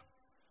 Number one,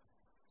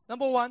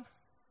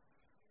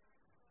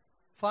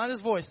 find His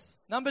voice.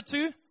 Number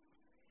 2,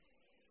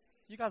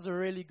 you guys are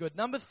really good.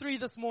 Number 3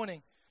 this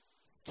morning,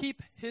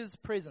 keep His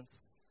presence.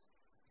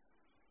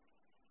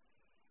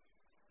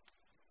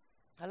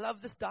 I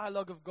love this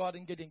dialogue of God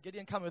and Gideon.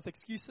 Gideon come with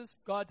excuses.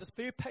 God just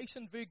very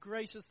patient, very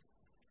gracious.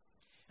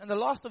 And the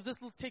last of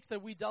this little text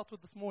that we dealt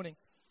with this morning,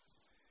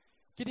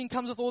 Gideon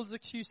comes with all his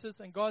excuses,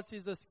 and God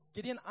says this,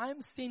 Gideon,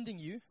 I'm sending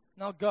you,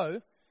 now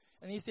go.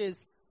 And He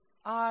says,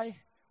 I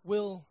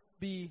will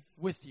be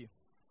with you.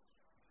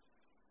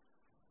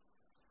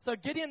 So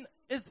Gideon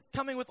is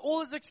coming with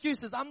all his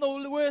excuses. I'm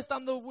the worst.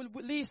 I'm the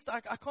least.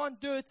 I can't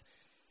do it.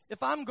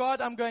 If I'm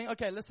God, I'm going,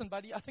 okay, listen,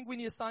 buddy, I think we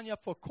need to sign you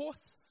up for a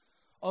course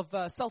of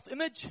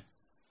self-image.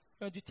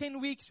 We're going to do 10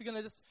 weeks.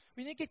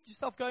 We need to get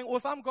yourself going. Or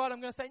if I'm God,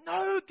 I'm going to say,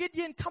 no,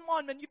 Gideon, come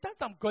on, man. You've done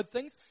some good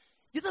things.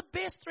 You're the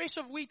best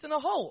thresher of wheat in a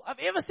hole I've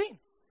ever seen.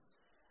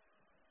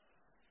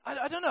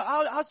 I don't know.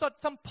 I'll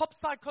start some pop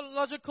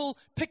psychological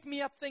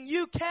pick-me-up thing.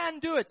 You can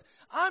do it.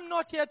 I'm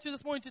not here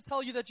this morning to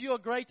tell you that you are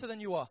greater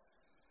than you are.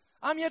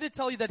 I'm here to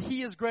tell you that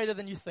He is greater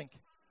than you think.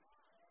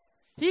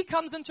 He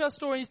comes into our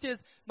story and He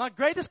says, my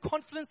greatest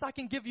confidence I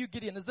can give you,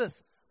 Gideon, is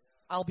this.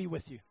 I'll be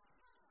with you.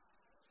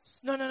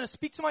 No.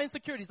 Speak to my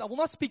insecurities. I will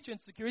not speak to your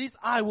insecurities.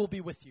 I will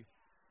be with you.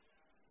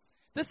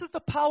 This is the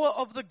power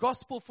of the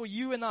gospel for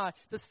you and I.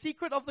 The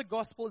secret of the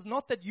gospel is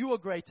not that you are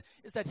great.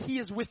 It's that He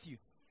is with you.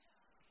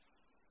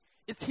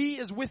 It's He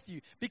is with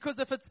you. Because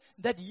if it's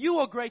that you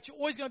are great, you're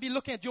always going to be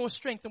looking at your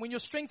strength. And when your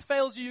strength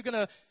fails you, you're going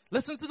to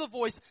listen to the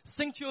voice,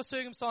 sing to your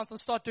circumstance, and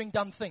start doing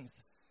dumb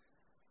things.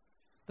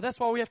 But that's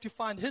why we have to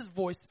find His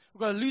voice.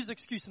 We've got to lose the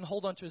excuse and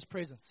hold on to His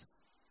presence.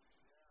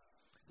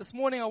 This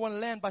morning I want to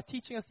land by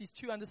teaching us these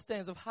two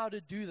understandings of how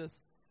to do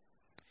this.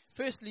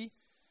 Firstly,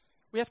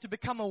 we have to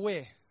become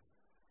aware.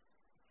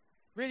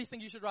 Really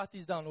think you should write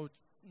these down or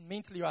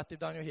mentally write them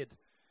down in your head.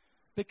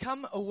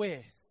 Become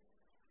aware.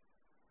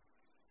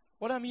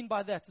 What I mean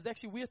by that is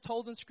actually we are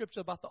told in Scripture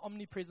about the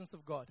omnipresence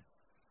of God.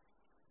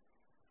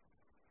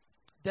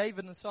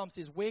 David in Psalm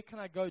says, where can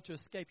I go to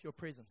escape your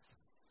presence?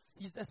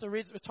 That's a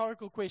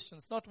rhetorical question.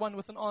 It's not one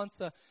with an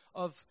answer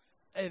of,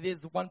 hey,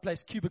 there's one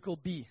place, cubicle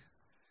B.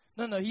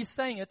 No, he's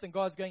saying it and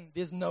God's going,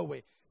 there's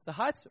nowhere. The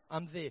heights,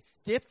 I'm there.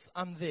 Depth,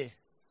 I'm there.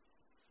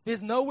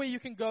 There's nowhere you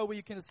can go where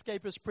you can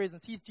escape His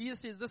presence. Jesus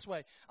says this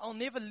way, I'll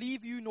never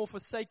leave you nor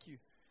forsake you.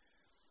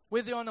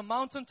 Whether you're on a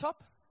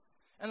mountaintop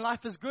and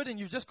life is good and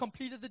you've just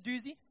completed the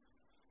doozy.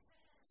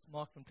 It's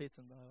Mark van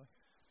Pletsen, by the way.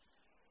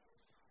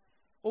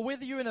 Or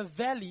whether you're in a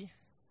valley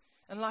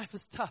and life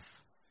is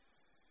tough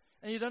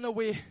and you don't know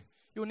where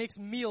your next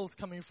meal's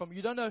coming from.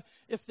 You don't know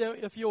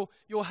if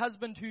your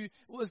husband who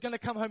is going to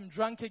come home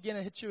drunk again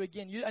and hit you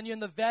again. And you're in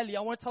the valley.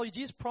 I want to tell you,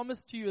 Jesus'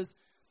 promise to you is,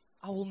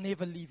 I will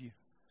never leave you,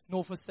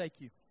 nor forsake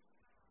you.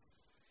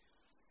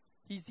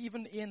 He's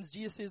even ends,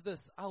 Jesus says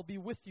this, I'll be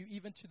with you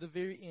even to the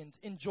very end.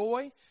 In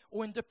joy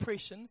or in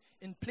depression,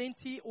 in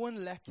plenty or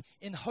in lack,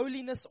 in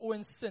holiness or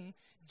in sin,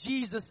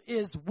 Jesus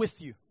is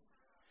with you.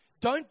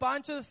 Don't buy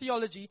into the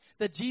theology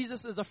that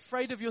Jesus is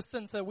afraid of your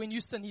sin, so when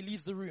you sin, He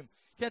leaves the room.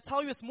 Can I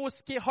tell you it's more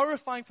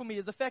horrifying for me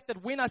is the fact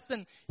that when I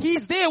sin,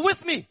 He's there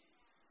with me.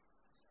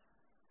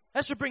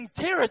 That should bring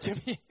terror to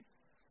me.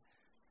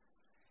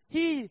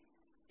 He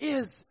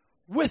is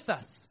with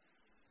us.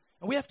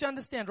 And we have to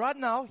understand right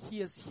now, He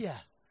is here.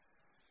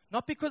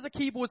 Not because a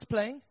keyboard's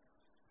playing.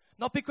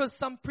 Not because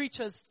some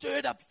preacher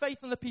stirred up faith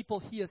in the people.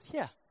 He is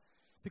here.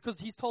 Because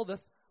He's told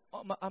us,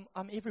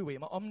 I'm everywhere.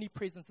 My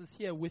omnipresence is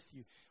here with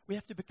you. We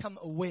have to become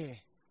aware.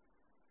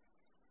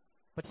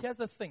 But here's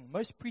the thing.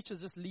 Most preachers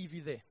just leave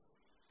you there.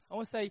 I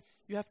want to say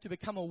you have to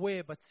become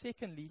aware. But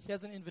secondly,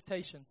 here's an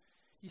invitation.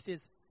 He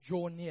says,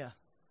 draw near.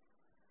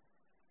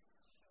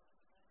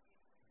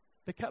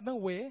 Become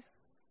aware.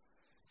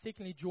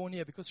 Secondly, draw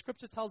near. Because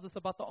Scripture tells us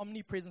about the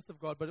omnipresence of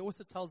God, but it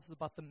also tells us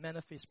about the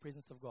manifest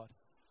presence of God.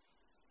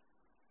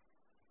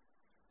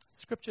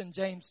 Scripture in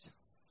James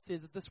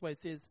says it this way. It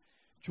says,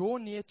 draw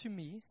near to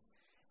me,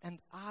 and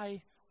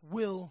I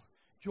will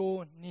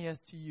draw near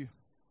to you.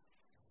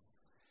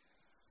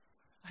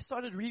 I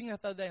started reading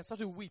that the other day and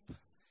started to weep.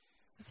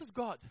 This is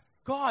God.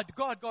 God.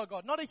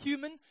 Not a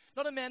human,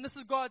 not a man. This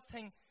is God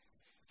saying,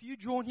 if you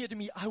draw near to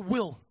me, I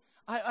will.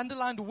 I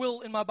underlined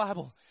will in my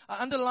Bible.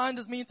 I underlined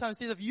this many times.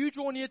 It says, if you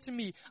draw near to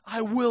me,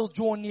 I will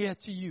draw near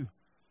to you.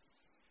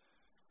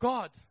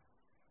 God.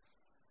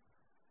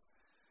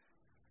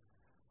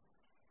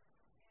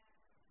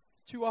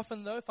 Too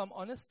often though, if I'm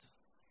honest,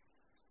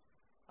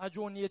 I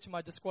draw near to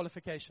my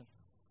disqualification.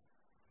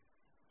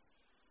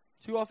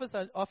 Too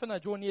often I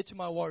draw near to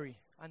my worry.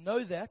 I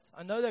know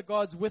that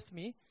God's with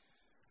me,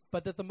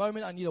 but at the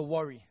moment I need to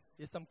worry.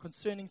 There's some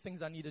concerning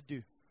things I need to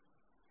do.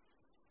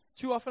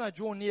 Too often I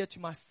draw near to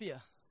my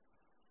fear.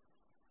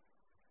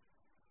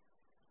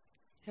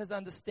 Here's the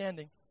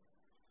understanding.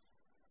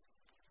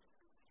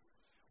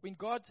 When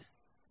God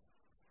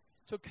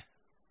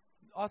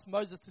asked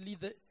Moses to lead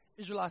the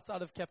Israelites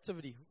out of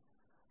captivity,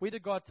 where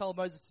did God tell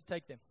Moses to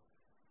take them?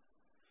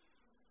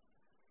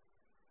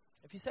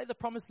 If you say the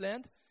promised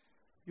land,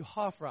 you're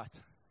half right.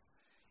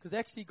 Because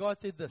actually God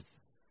said this,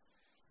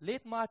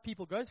 let my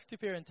people go to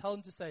Pharaoh and tell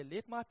him to say,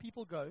 let my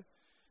people go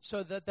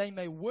so that they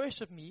may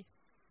worship me.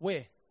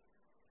 Where?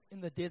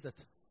 In the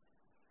desert.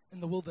 In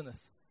the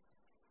wilderness.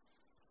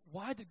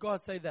 Why did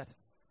God say that?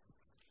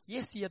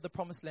 Yes, He had the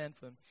promised land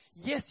for them.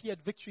 Yes, He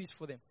had victories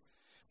for them.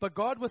 But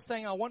God was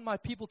saying, I want my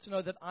people to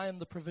know that I am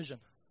the provision.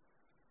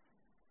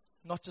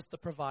 Not just the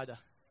provider.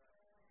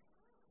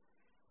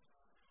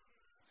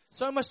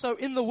 So much so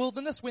in the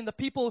wilderness when the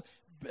people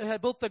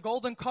had built the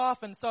golden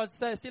calf and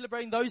started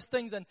celebrating those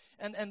things and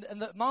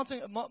the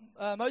mountain,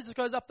 Moses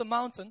goes up the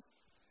mountain.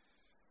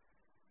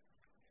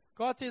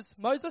 God says,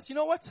 Moses, you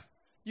know what?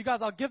 You guys,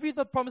 I'll give you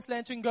the promised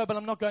land, you can go, but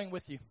I'm not going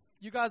with you.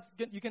 You guys,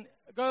 you can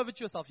go over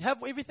to yourself. You have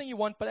everything you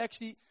want, but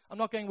actually, I'm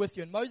not going with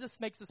you. And Moses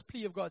makes this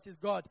plea of God, says,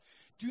 God,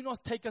 do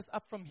not take us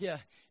up from here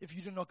if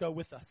you do not go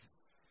with us.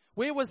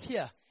 Where was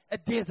here? A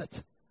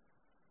desert.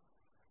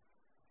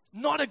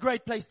 Not a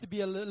great place to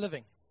be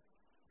living.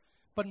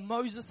 But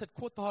Moses had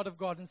caught the heart of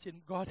God and said,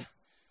 God,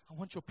 I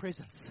want your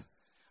presence.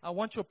 I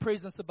want your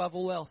presence above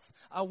all else.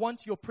 I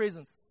want your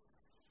presence.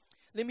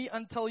 Let me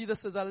tell you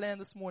this as I land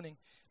this morning.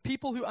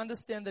 People who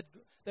understand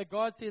that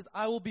God says,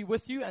 I will be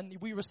with you, and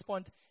we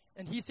respond,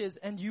 and he says,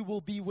 and you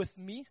will be with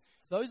me.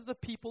 Those are the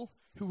people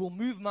who will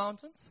move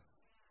mountains.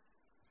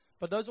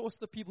 But those are also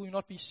the people who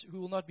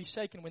will not be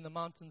shaken when the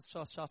mountains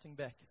start shouting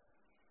back.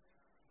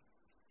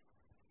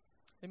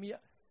 Let me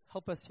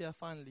help us here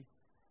finally.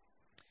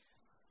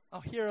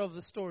 Our hero of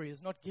the story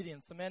is not Gideon.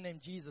 It's a man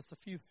named Jesus, a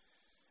few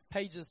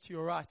pages to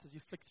your right as you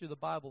flick through the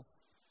Bible.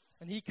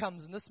 And he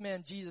comes, and this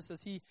man, Jesus,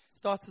 as he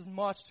starts his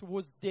march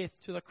towards death,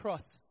 to the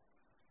cross,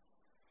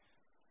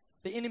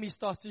 the enemy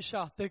starts to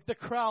shout. The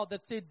crowd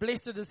that said,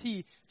 blessed is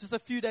he, just a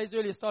few days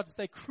earlier started to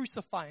say,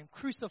 crucify him,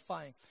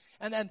 crucify him.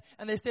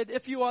 And they said,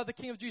 if you are the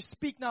King of Jews,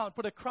 speak now, and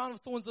put a crown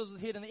of thorns on his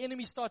head. And the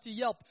enemy started to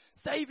yelp,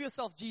 save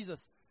yourself,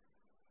 Jesus.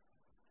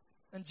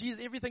 And Jesus,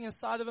 everything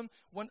inside of him,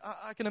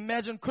 I can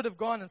imagine, could have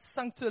gone and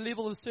sunk to the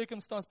level of the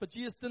circumstance. But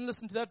Jesus didn't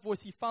listen to that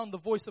voice. He found the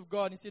voice of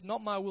God. And he said,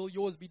 not my will,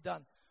 yours be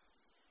done.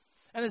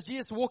 And as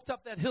Jesus walked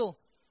up that hill,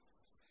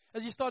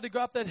 as he started to go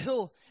up that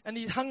hill, and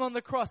he hung on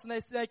the cross, and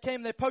they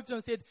came, they poked him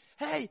and said,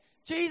 hey,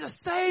 Jesus,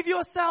 save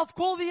yourself,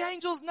 call the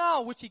angels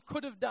now, which he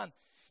could have done.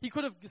 He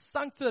could have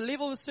sunk to the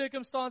level of the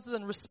circumstances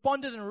and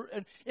responded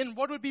in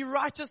what would be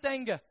righteous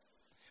anger.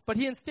 But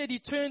he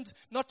turned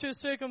not to his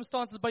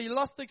circumstances, but he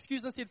lost the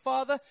excuse and said,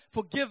 Father,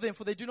 forgive them,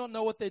 for they do not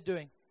know what they're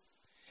doing.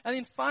 And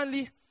then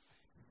finally,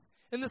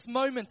 in this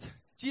moment,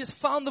 Jesus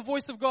found the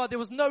voice of God. There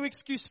was no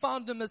excuse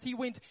found him as he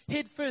went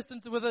head first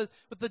with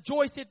the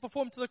joy set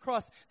before him to the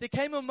cross. There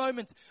came a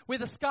moment where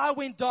the sky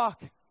went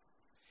dark.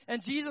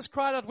 And Jesus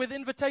cried out with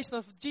invitation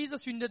of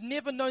Jesus, who had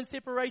never known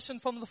separation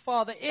from the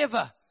Father,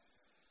 ever.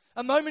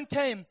 A moment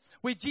came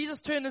where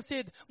Jesus turned and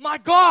said, my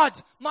God,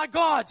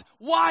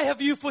 why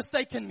have you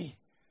forsaken me?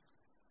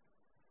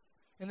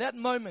 In that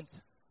moment,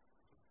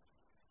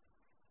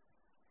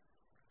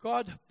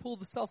 God pulled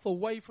himself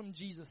away from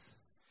Jesus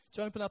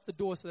to open up the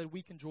door so that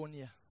we can draw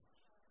near.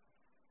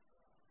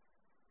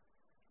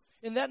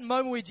 In that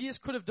moment where Jesus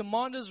could have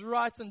demanded his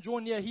rights and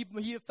drawn near,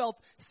 he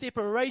felt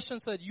separation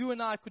so that you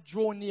and I could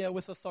draw near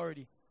with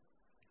authority.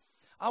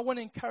 I want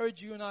to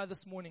encourage you and I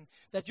this morning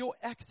that your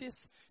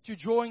access to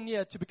drawing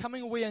near, to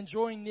becoming aware and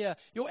drawing near,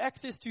 your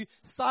access to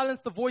silence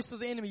the voice of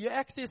the enemy, your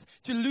access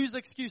to lose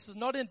excuses,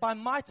 not by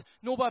might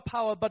nor by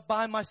power, but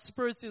by my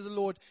Spirit, says the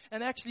Lord.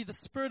 And actually the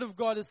Spirit of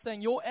God is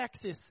saying your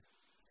access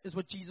is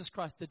what Jesus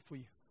Christ did for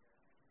you.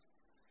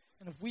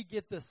 And if we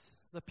get this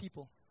as a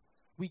people,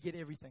 we get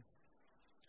everything.